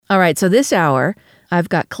All right, so this hour, I've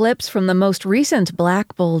got clips from the most recent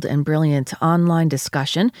Black, Bold, and Brilliant online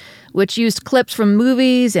discussion, which used clips from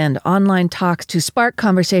movies and online talks to spark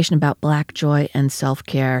conversation about Black joy and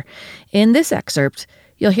self-care. In this excerpt,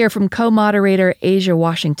 you'll hear from co-moderator Asia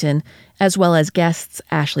Washington, as well as guests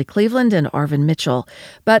Ashley Cleveland and Arvin Mitchell.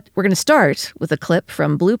 But we're going to start with a clip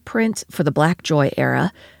from Blueprint for the Black Joy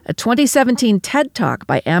Era, a 2017 TED Talk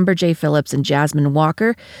by Amber J. Phillips and Jasmine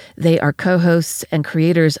Walker. They are co-hosts and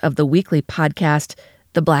creators of the weekly podcast,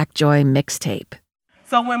 The Black Joy Mixtape.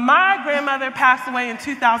 So when my grandmother passed away in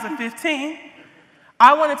 2015,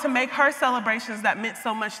 I wanted to make her celebrations that meant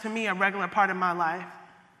so much to me a regular part of my life.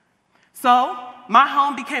 So my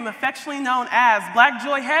home became affectionately known as Black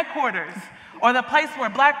Joy Headquarters, or the place where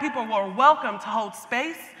Black people were welcome to hold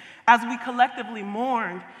space as we collectively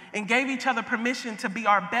mourned and gave each other permission to be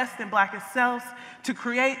our best and Blackest selves, to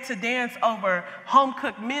create, to dance over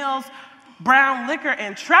home-cooked meals, brown liquor,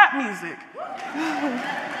 and trap music,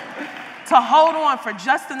 to hold on for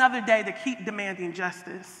just another day to keep demanding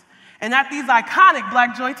justice. And at these iconic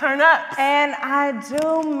Black Joy turn-ups. And I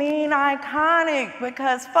do mean iconic,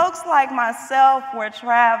 because folks like myself were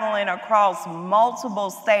traveling across multiple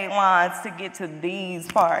state lines to get to these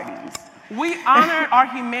parties. We honored our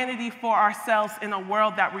humanity for ourselves in a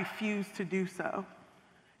world that refused to do so.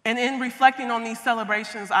 And in reflecting on these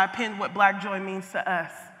celebrations, I penned what Black joy means to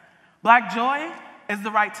us. Black joy is the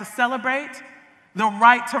right to celebrate, the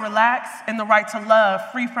right to relax, and the right to love,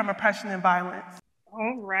 free from oppression and violence.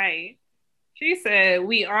 All right. She said,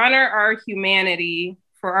 we honor our humanity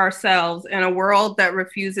for ourselves in a world that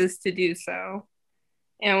refuses to do so.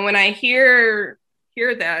 And when I hear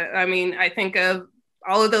that, I mean, I think of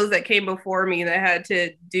all of those that came before me that had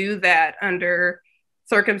to do that under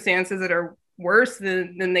circumstances that are worse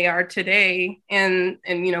than they are today. And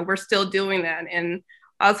you know, we're still doing that. And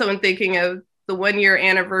also in thinking of the 1-year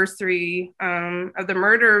anniversary of the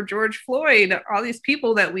murder of George Floyd, all these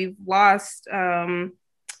people that we've lost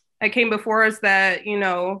that came before us that, you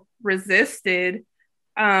know, resisted.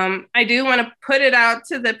 I do want to put it out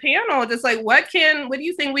to the panel, just like, what do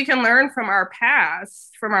you think we can learn from our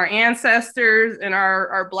past, from our ancestors and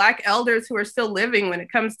our Black elders who are still living when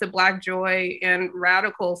it comes to Black joy and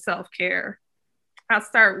radical self-care? I'll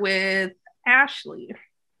start with Ashley.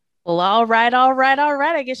 Well, all right.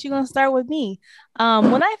 I guess you're going to start with me.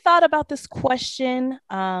 When I thought about this question,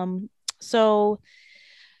 so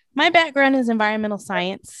my background is environmental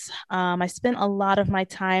science. I spent a lot of my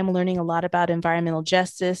time learning a lot about environmental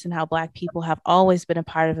justice and how Black people have always been a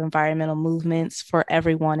part of environmental movements for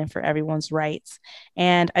everyone and for everyone's rights.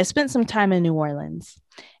 And I spent some time in New Orleans.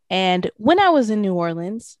 And when I was in New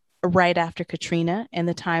Orleans, right after Katrina and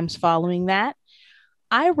the times following that,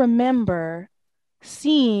 I remember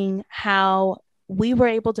seeing how we were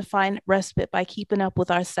able to find respite by keeping up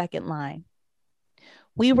with our second line.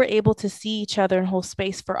 We were able to see each other and hold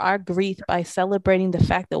space for our grief by celebrating the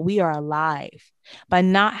fact that we are alive, by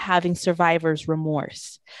not having survivor's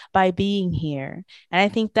remorse, by being here. And I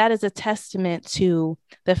think that is a testament to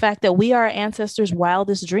the fact that we are our ancestors'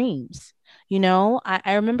 wildest dreams. You know,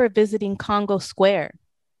 I remember visiting Congo Square.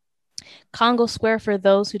 Congo Square, for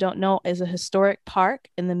those who don't know, is a historic park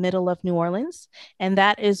in the middle of New Orleans. And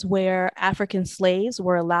that is where African slaves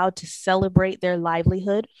were allowed to celebrate their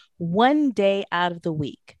livelihood one day out of the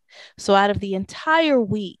week. So out of the entire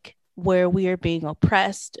week where we are being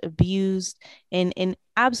oppressed, abused in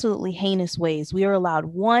absolutely heinous ways, we are allowed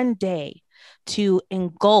one day to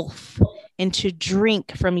engulf and to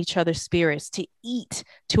drink from each other's spirits, to eat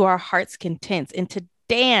to our heart's content, and to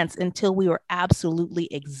dance until we were absolutely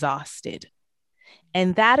exhausted.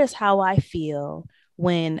 And that is how I feel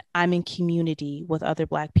when I'm in community with other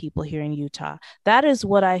Black people here in Utah. That is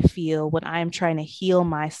what I feel when I'm trying to heal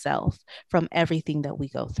myself from everything that we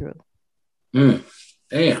go through.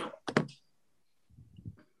 Damn.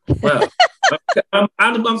 Wow.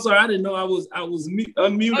 I'm sorry. I didn't know I was unmuted. Oh,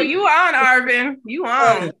 you on, Arvin? You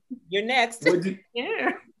on? You're next.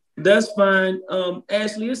 Yeah. That's fine.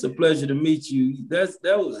 Ashley, it's a pleasure to meet you. That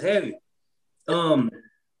was heavy.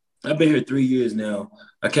 I've been here 3 years now.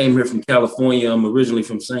 I came here from California. I'm originally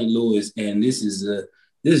from St. Louis, and this is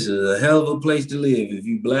a hell of a place to live if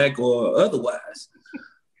you Black or otherwise.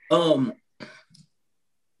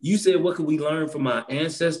 You said, what could we learn from our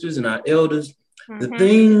ancestors and our elders? Mm-hmm. The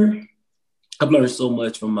thing I've learned so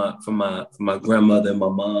much from my grandmother and my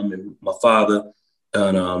mom and my father,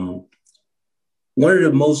 and one of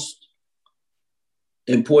the most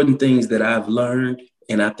important things that I've learned,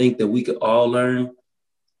 and I think that we could all learn,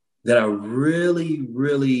 that I really,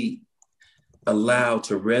 really allowed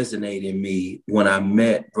to resonate in me when I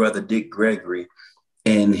met Brother Dick Gregory.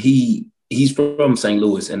 And he he's from St.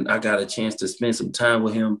 Louis, and I got a chance to spend some time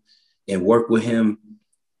with him and work with him.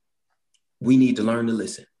 We need to learn to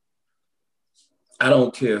listen. I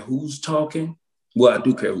don't care who's talking. Well, I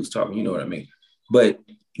do care who's talking, you know what I mean? But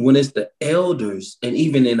when it's the elders, and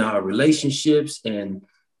even in our relationships and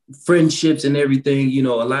friendships and everything, you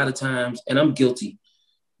know, a lot of times, and I'm guilty,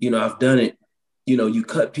 you know, I've done it, you know, you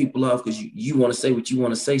cut people off because you want to say what you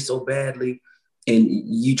want to say so badly, and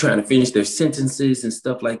you trying to finish their sentences and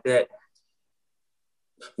stuff like that.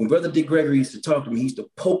 When Brother Dick Gregory used to talk to me, he used to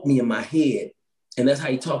poke me in my head, and that's how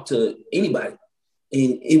he talked to anybody.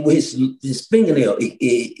 And it was his fingernail.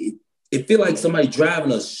 It feel like somebody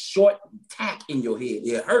driving a short tack in your head.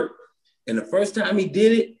 It hurt. And the first time he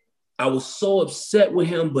did it, I was so upset with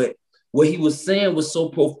him, but what he was saying was so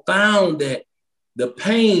profound that the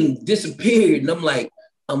pain disappeared. And I'm like,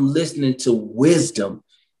 I'm listening to wisdom.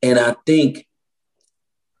 And I think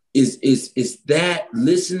is that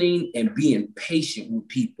listening and being patient with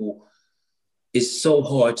people is so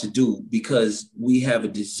hard to do because we have a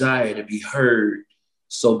desire to be heard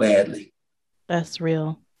so badly. That's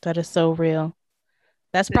real. That is so real.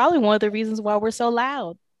 That's probably one of the reasons why we're so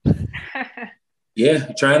loud.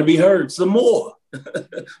 Yeah, trying to be heard some more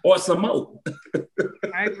or some more.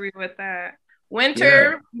 I agree with that.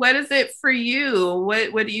 Winter, What is it for you?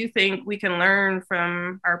 What do you think we can learn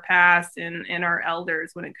from our past and our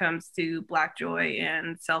elders when it comes to Black joy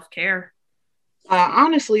and self-care?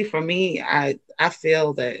 Honestly, for me, I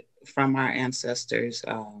feel that from our ancestors,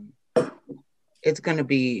 it's going to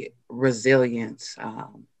be resilience.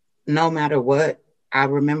 No matter what. I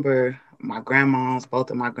remember my grandmas,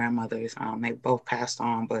 both of my grandmothers, they both passed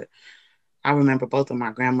on, but I remember both of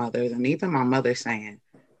my grandmothers and even my mother saying,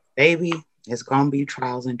 baby, it's going to be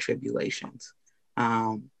trials and tribulations.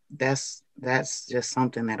 That's just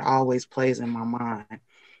something that always plays in my mind.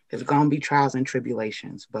 It's going to be trials and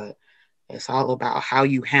tribulations, but it's all about how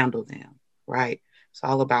you handle them, right? It's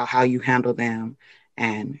all about how you handle them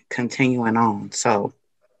and continuing on. So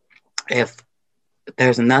if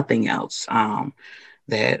there's nothing else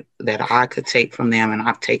that I could take from them, and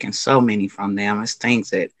I've taken so many from them, it's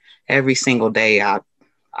things that every single day I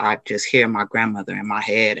just hear my grandmother in my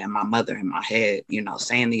head and my mother in my head, you know,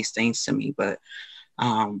 saying these things to me. But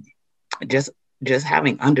just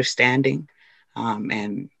having understanding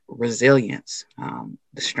and resilience,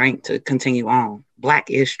 the strength to continue on.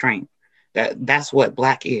 Black is strength. That's what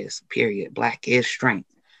Black is, period. Black is strength.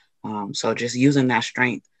 So just using that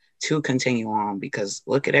strength to continue on, because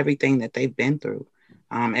look at everything that they've been through,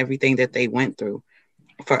 everything that they went through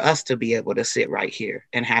for us to be able to sit right here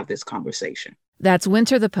and have this conversation. That's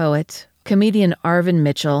Winter the Poet, comedian Arvin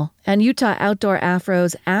Mitchell, and Utah Outdoor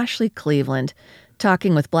Afro's Ashley Cleveland,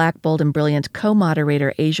 talking with Black, Bold, and Brilliant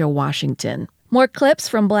co-moderator Asia Washington. More clips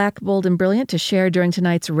from Black, Bold, and Brilliant to share during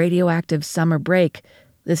tonight's radioactive summer break.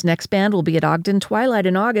 This next band will be at Ogden Twilight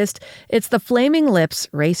in August. It's the Flaming Lips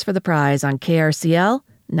Race for the Prize on KRCL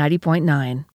 90.9.